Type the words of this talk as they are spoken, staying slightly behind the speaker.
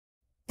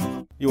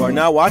You are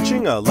now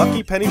watching a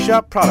Lucky Penny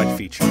Shop product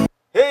feature.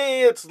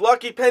 Hey, it's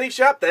Lucky Penny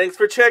Shop. Thanks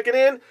for checking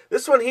in.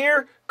 This one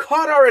here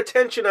caught our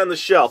attention on the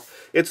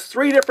shelf. It's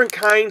 3 different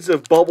kinds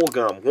of bubble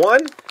gum.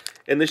 One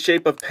in the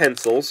shape of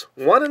pencils,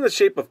 one in the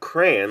shape of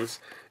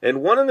crayons,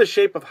 and one in the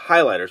shape of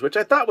highlighters, which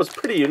I thought was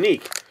pretty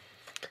unique.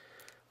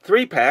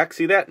 3-pack,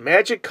 see that?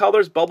 Magic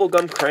Colors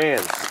Bubblegum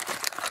Crayons.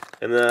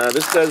 And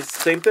this says the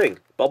same thing,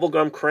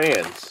 Bubblegum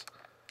Crayons.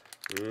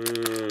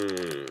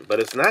 But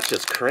it's not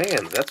just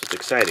crayons, that's what's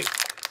exciting.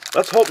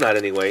 Let's hope not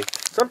anyway.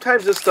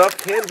 Sometimes this stuff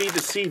can be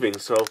deceiving,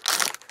 so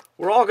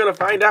we're all going to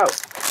find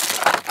out.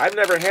 I've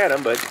never had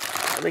them, but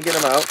let me get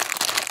them out.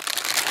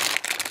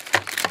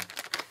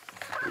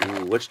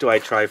 Ooh, which do I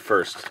try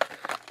first?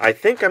 I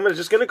think I'm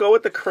just going to go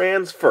with the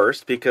crayons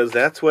first, because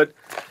that's what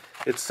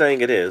it's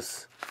saying it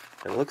is.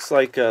 It looks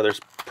like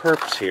there's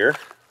perps here,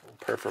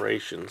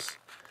 perforations,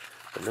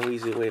 but no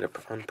easy way to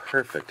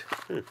unperfect.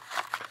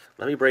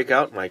 Let me break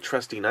out my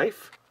trusty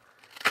knife.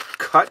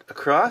 Cut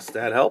across,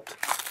 that helped.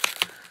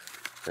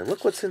 And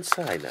look what's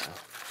inside now.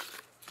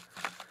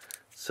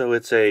 So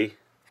it's a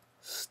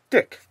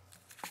stick.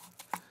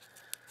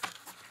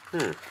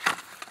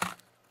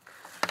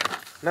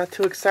 Not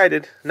too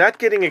excited. Not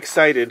getting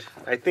excited.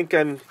 I think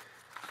I'm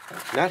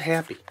not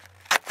happy.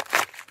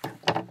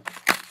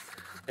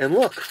 And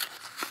look.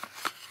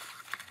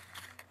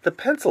 The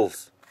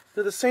pencils.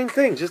 They're the same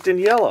thing, just in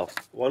yellow.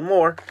 One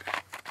more.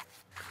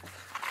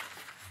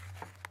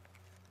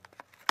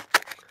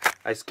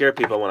 I scare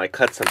people when I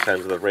cut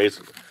sometimes with a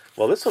razor.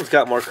 Well, this one's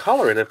got more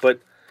color in it,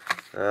 but,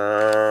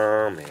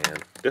 oh man,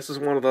 this is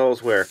one of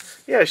those where,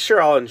 yeah,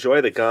 sure, I'll enjoy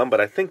the gum, but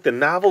I think the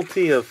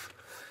novelty of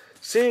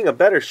seeing a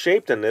better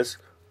shape than this,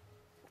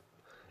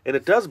 and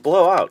it does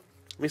blow out.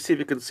 Let me see if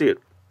you can see it.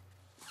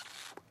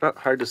 Not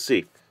hard to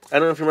see. I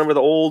don't know if you remember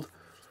the old,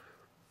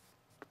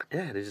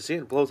 yeah, did you see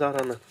it? It blows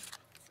out on the,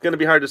 it's going to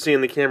be hard to see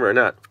in the camera or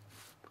not.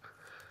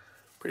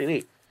 Pretty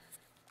neat.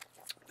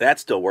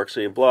 That still works, so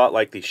you blow out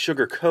like the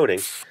sugar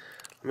coating.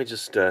 Let me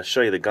just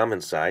show you the gum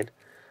inside.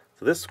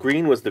 So this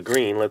green was the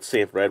green. Let's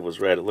see if red was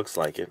red. It looks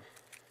like it.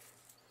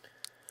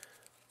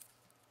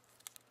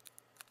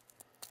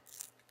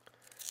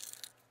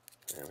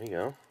 There we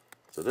go.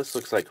 So this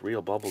looks like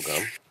real bubble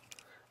gum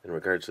in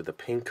regards to the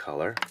pink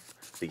color.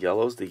 The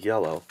yellow's the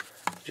yellow.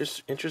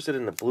 Just interested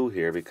in the blue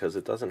here because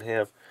it doesn't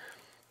have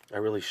a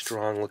really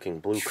strong looking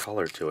blue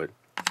color to it.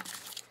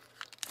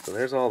 So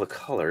there's all the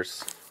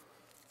colors.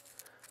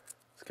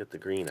 Let's get the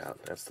green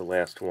out. That's the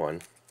last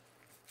one.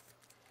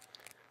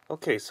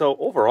 Okay, so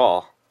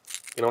overall,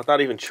 you know,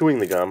 without even chewing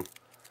the gum,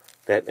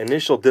 that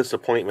initial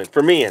disappointment,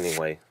 for me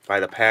anyway, by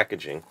the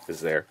packaging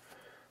is there.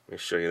 Let me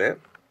show you that.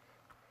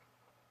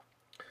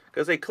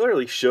 Because they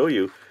clearly show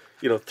you,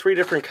 you know, 3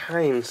 different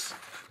kinds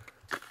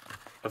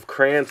of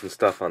crayons and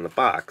stuff on the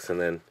box, and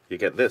then you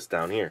get this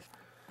down here.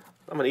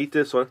 I'm going to eat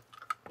this one.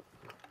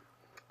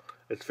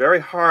 It's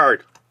very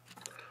hard.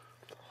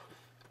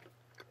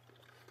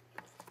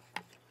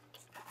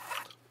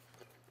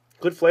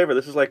 Good flavor.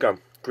 This is like a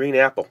green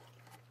apple.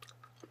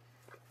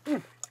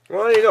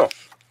 Well, there you go.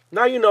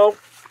 Now you know,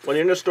 when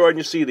you're in the store and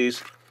you see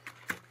these,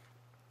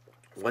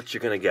 what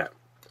you're going to get.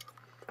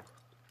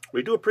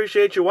 We do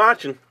appreciate you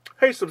watching.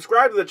 Hey,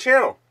 subscribe to the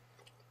channel.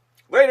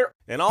 Later.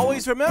 And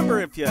always remember,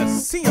 if you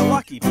see a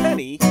lucky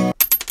penny,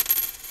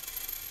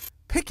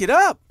 pick it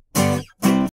up.